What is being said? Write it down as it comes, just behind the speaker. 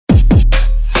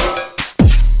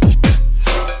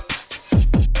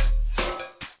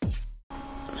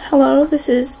Hello, this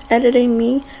is editing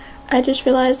me. I just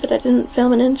realized that I didn't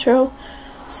film an intro,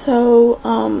 so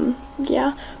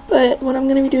yeah, but what I'm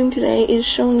going to be doing today is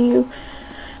showing you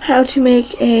how to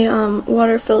make a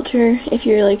water filter if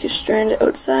you're like stranded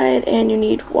outside and you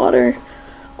need water,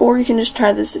 or you can just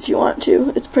try this if you want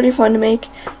to. It's pretty fun to make,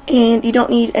 and you don't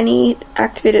need any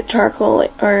activated charcoal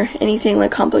or anything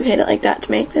like complicated like that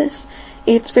to make this.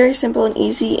 It's very simple and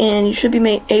easy, and you should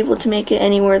be able to make it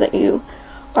anywhere that you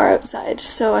are outside.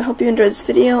 So I hope you enjoyed this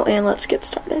video, and let's get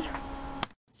started.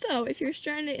 So if you're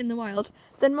stranded in the wild,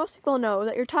 then most people know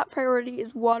that your top priority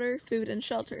is water, food, and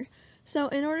shelter. So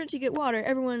in order to get water,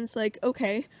 everyone's like,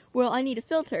 okay, well I need a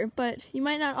filter, but you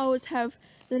might not always have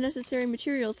the necessary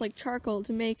materials like charcoal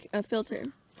to make a filter.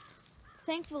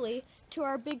 Thankfully, to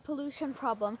our big pollution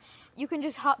problem, you can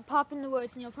just pop in the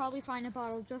woods and you'll probably find a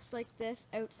bottle just like this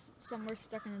out somewhere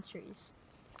stuck in the trees.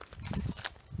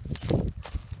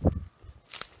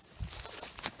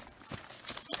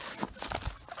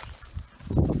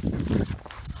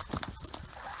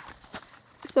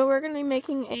 So we're going to be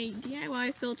making a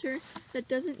DIY filter that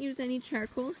doesn't use any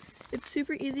charcoal. It's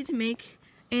super easy to make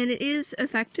and it is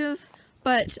effective,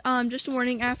 but just a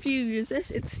warning, after you use this,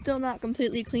 it's still not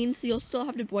completely clean, so you'll still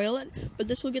have to boil it, but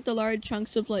this will get the large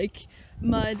chunks of like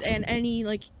mud and any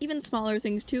like even smaller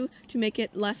things too to make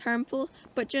it less harmful.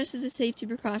 But just as a safety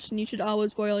precaution, you should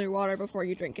always boil your water before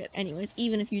you drink it anyways,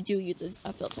 even if you do use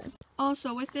a filter.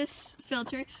 Also, with this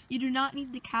filter, you do not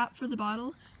need the cap for the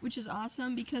bottle, which is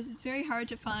awesome because it's very hard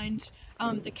to find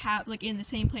the cap like in the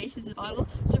same place as the bottle.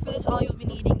 So for this, all you'll be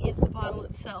needing is the bottle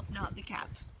itself, not the cap.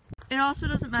 It also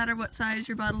doesn't matter what size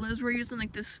your bottle is. We're using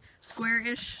like this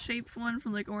square-ish shaped one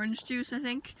from like orange juice, I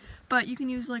think. But you can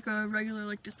use like a regular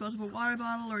like disposable water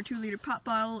bottle or a 2-liter pop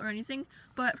bottle or anything.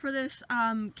 But for this,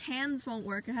 cans won't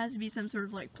work. It has to be some sort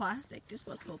of like plastic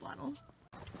disposable bottle.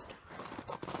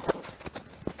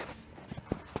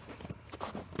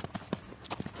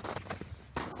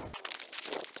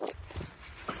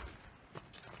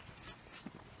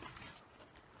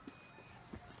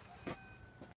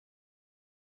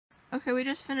 Okay, we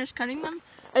just finished cutting them.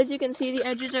 As you can see, the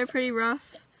edges are pretty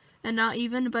rough and not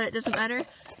even, but it doesn't matter.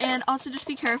 And also just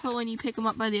be careful when you pick them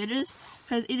up by the edges,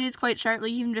 because it is quite sharp.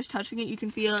 Like even just touching it, you can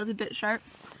feel it's a bit sharp,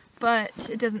 but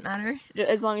it doesn't matter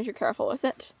as long as you're careful with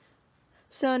it.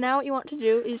 So now what you want to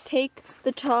do is take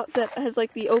the top that has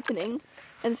like the opening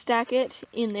and stack it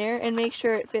in there and make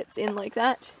sure it fits in like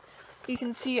that. You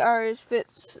can see ours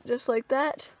fits just like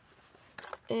that.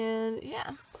 And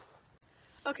yeah.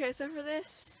 Okay, so for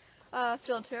this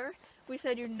filter, we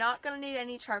said you're not going to need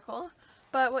any charcoal,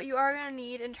 but what you are going to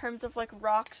need in terms of like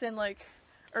rocks and like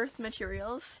earth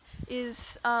materials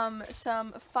is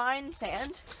some fine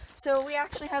sand. So we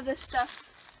actually have this stuff.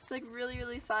 It's like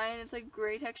really fine. It's like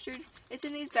gray textured. It's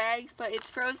in these bags, but it's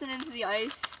frozen into the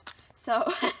ice, so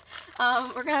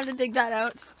we're gonna have to dig that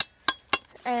out,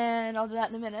 and I'll do that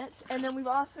in a minute. And then we've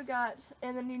also got,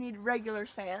 and then you need regular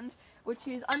sand, which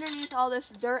is underneath all this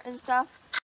dirt and stuff.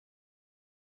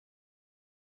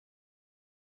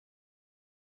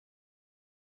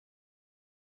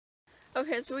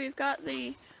 Okay, so we've got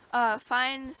the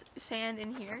fine sand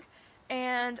in here,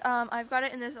 and I've got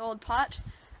it in this old pot.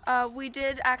 We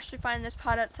did actually find this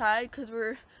pot outside because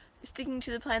we're sticking to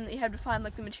the plan that you have to find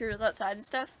like the materials outside and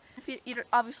stuff. If you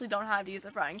obviously don't have to use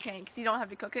a frying pan because you don't have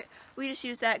to cook it. We just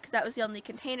used that because that was the only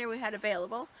container we had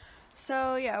available.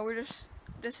 So yeah,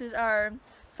 this is our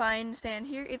fine sand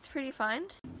here. It's pretty fine.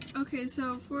 Okay,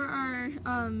 so for our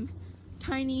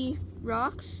tiny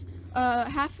rocks,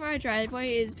 half of our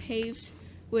driveway is paved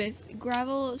with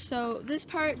gravel, so this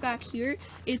part back here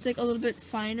is like a little bit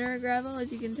finer gravel,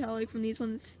 as you can tell like from these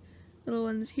little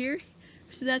ones here.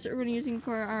 So that's what we're using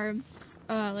for our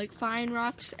like fine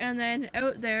rocks, and then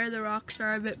out there the rocks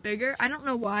are a bit bigger. I don't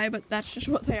know why, but that's just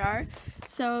what they are.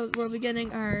 So we'll be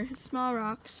getting our small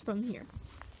rocks from here,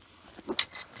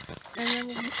 and then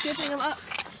we'll be scooping them up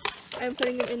and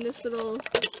putting them in this little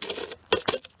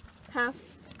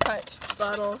half-cut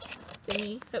bottle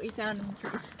thingy that we found in the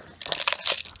trees.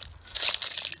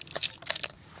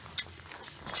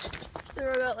 So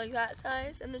they're about like that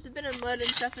size, and there's a bit of mud and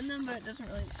stuff in them, but it doesn't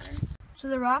really matter. So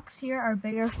the rocks here are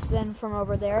bigger than from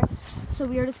over there, so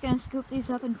we are just going to scoop these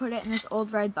up and put it in this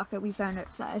old red bucket we found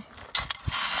outside.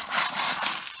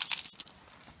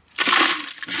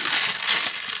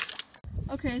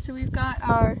 Okay, so we've got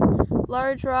our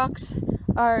large rocks,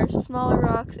 our smaller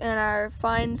rocks, and our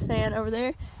fine sand over there,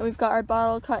 and we've got our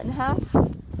bottle cut in half.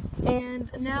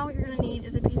 And now what you're going to need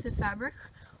is a piece of fabric.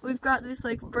 We've got this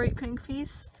like bright pink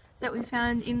piece that we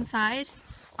found inside.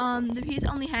 The piece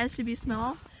only has to be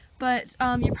small, but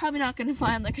you're probably not going to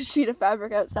find like a sheet of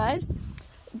fabric outside.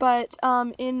 but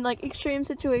in like extreme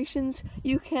situations,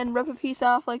 you can rip a piece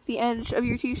off like the edge of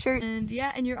your t-shirt. And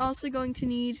yeah, and you're also going to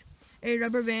need a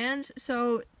rubber band.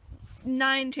 So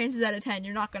 9 chances out of 10,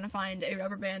 you're not going to find a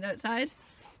rubber band outside.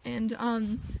 And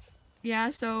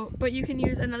yeah, so, but you can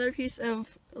use another piece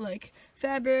of like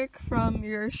fabric from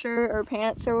your shirt or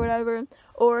pants or whatever,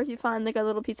 or if you find like a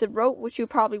little piece of rope, which you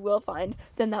probably will find,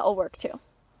 then that will work too.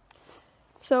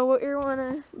 So what you want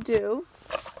to do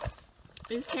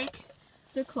is take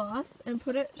the cloth and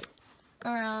put it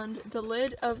around the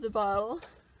lid of the bottle.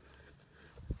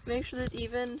 Make sure there's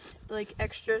even like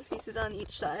extra pieces on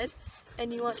each side,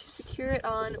 and you want to secure it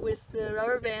on with the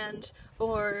rubber band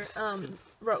or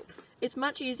rope. It's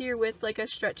much easier with like a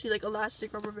stretchy like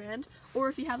elastic rubber band, or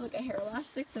if you have like a hair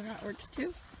elastic, then that works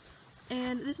too.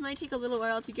 And this might take a little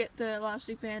while to get the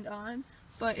elastic band on,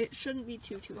 but it shouldn't be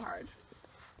too hard.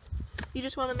 You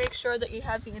just want to make sure that you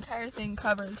have the entire thing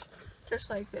covered, just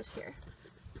like this here.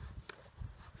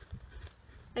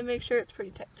 And make sure it's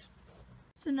pretty tight.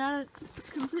 So now that it's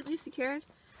completely secured,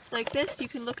 like this, you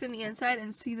can look in the inside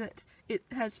and see that it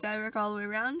has fabric all the way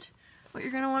around. What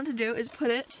you're going to want to do is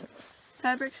put it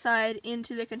fabric side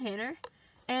into the container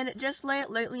and just lay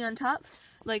it lightly on top,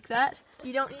 like that.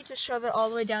 You don't need to shove it all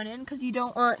the way down in because you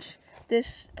don't want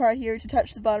this part here to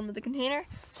touch the bottom of the container.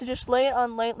 So just lay it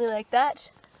on lightly like that,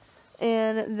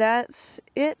 and that's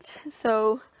it.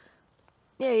 So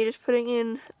yeah, you're just putting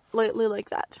in lightly like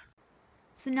that.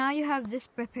 So now you have this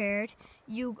prepared,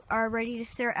 you are ready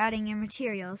to start adding your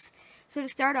materials. So to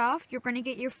start off, you're going to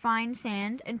get your fine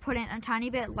sand and put in a tiny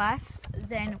bit less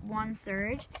than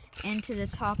 1/3 into the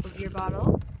top of your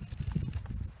bottle.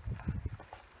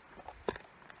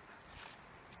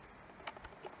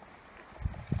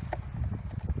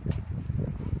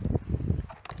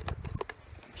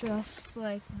 Just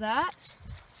like that.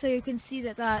 So you can see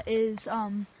that that is,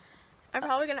 I'm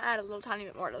probably going to add a little tiny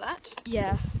bit more to that.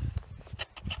 yeah.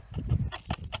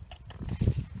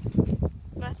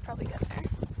 That's probably good there.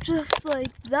 Just like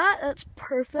that, that's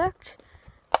perfect.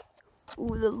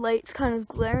 Ooh, the light's kind of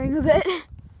glaring a bit.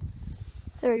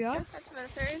 There we go. Yeah, that's about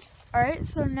 1/3. Alright,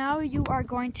 so now you are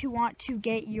going to want to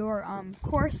get your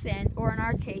coarse sand, or in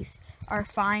our case, our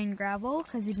fine gravel,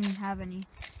 because we didn't have any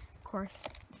coarse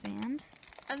sand.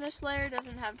 And this layer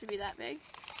doesn't have to be that big.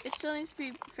 It still needs to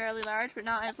be fairly large, but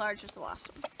not as large as the last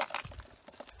one.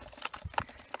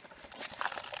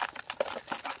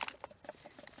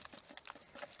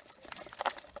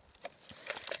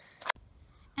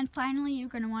 And finally, you're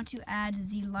going to want to add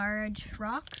the large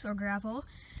rocks or gravel,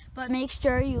 but make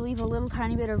sure you leave a little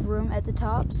tiny bit of room at the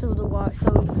top so you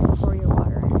can pour your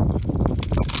water in.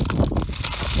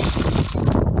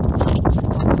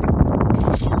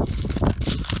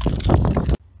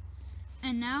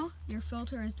 And now your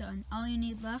filter is done. All you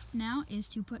need left now is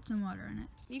to put some water in it.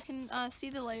 You can see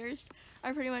the layers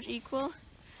are pretty much equal,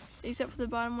 except for the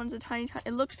bottom one's a tiny,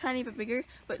 it looks tiny but bigger,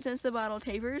 but since the bottle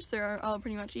tapers, they're all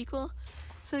pretty much equal.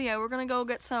 So yeah, we're gonna go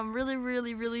get some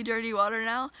really dirty water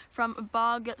now from a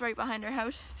bog that's right behind our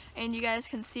house, and you guys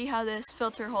can see how this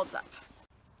filter holds up.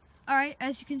 Alright,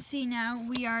 as you can see now,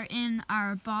 we are in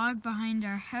our bog behind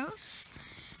our house.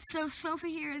 So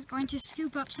Sophie here is going to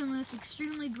scoop up some of this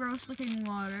extremely gross looking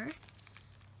water.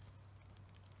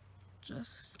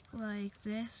 Just like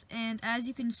this. And as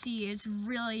you can see, it's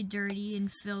really dirty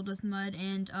and filled with mud,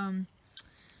 and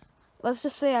let's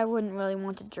just say I wouldn't really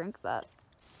want to drink that.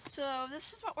 So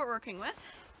this is what we're working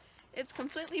with. It's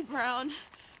completely brown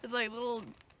with like little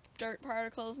dirt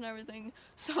particles and everything.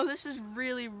 So this is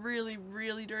really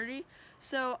dirty.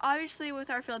 So obviously with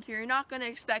our filter, you're not going to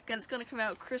expect that it's going to come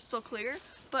out crystal clear,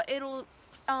 but it'll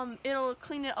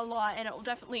clean it a lot, and it will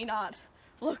definitely not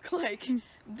look like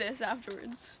this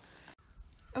afterwards.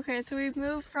 Okay, so we've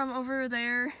moved from over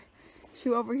there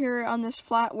to over here on this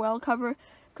flat well cover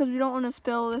because we don't want to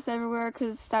spill this everywhere,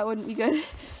 because that wouldn't be good.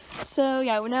 So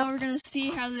yeah, now we're going to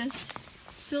see how this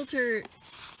filter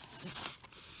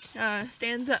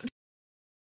stands up.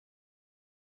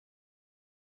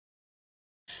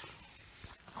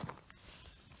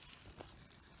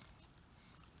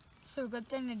 So a good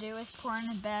thing to do is pour in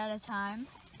a bit at a time,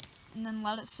 and then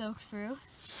let it soak through.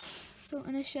 So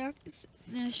in a shack,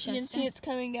 You can see it's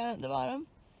coming down at the bottom.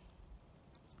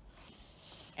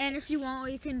 And if you want,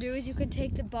 what you can do is you can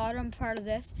take the bottom part of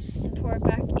this and pour it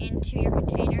back into your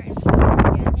container and pour it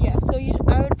again. Yeah, so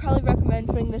I would probably recommend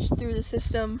putting this through the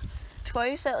system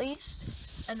twice at least,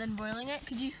 and then boiling it,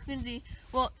 because you can see,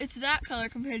 well, it's that color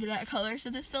compared to that color, so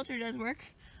this filter does work.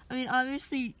 I mean,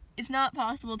 obviously, it's not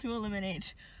possible to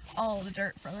eliminate all the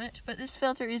dirt from it, but this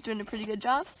filter is doing a pretty good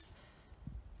job.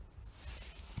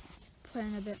 Put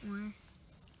in a bit more.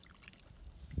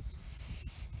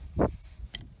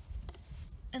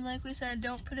 And like we said,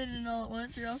 don't put it in all at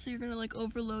once, or else you're gonna like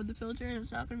overload the filter, and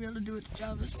it's not gonna be able to do its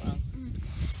job as well.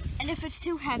 And if it's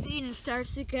too heavy and it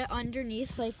starts to get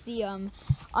underneath, like the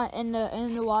and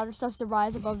the water starts to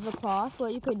rise above the cloth,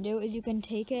 what you can do is you can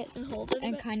take it And hold it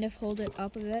and kind of hold it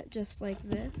up a bit, just like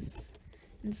this,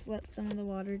 and just let some of the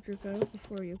water drip out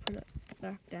before you put it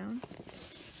back down.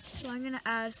 So I'm gonna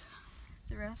add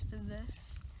the rest of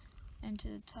this into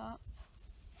the top.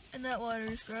 And that water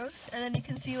is gross. And then you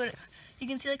can see you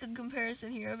can see like a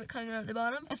comparison here of it coming out at the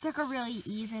bottom. It's like a really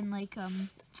even like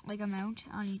amount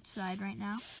on each side right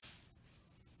now.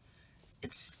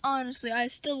 It's honestly, I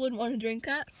still wouldn't want to drink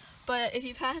that, but if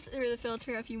you pass it through the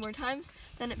filter a few more times,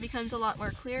 then it becomes a lot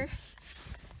more clear.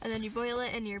 And then you boil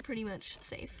it and you're pretty much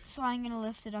safe. So I'm gonna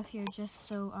lift it up here just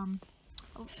so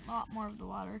a lot more of the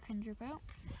water can drip out.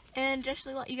 And just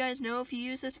to let you guys know, if you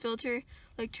use this filter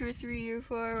like 2 or 3 or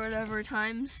 4 or whatever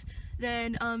times,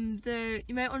 then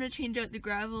you might want to change out the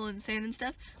gravel and sand and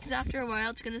stuff, because after a while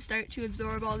it's going to start to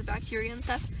absorb all the bacteria and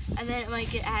stuff, and then it might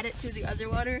get added to the other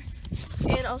water.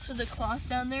 And also the cloth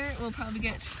down there will probably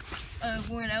get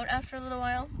worn out after a little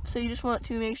while, so you just want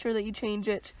to make sure that you change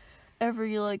it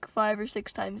every like 5 or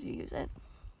 6 times you use it.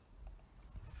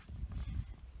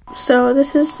 So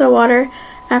this is the water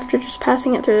after just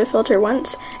passing it through the filter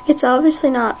once. It's obviously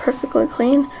not perfectly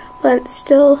clean, but it's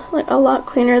still like a lot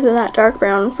cleaner than that dark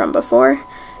brown from before.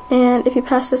 And if you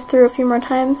pass this through a few more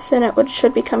times, then it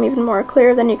should become even more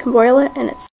clear. Then you can boil it and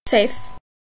it's safe.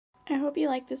 I hope you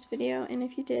liked this video, and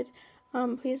if you did,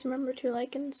 please remember to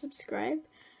like and subscribe.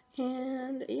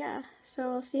 And yeah,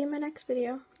 so I'll see you in my next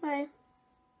video. Bye.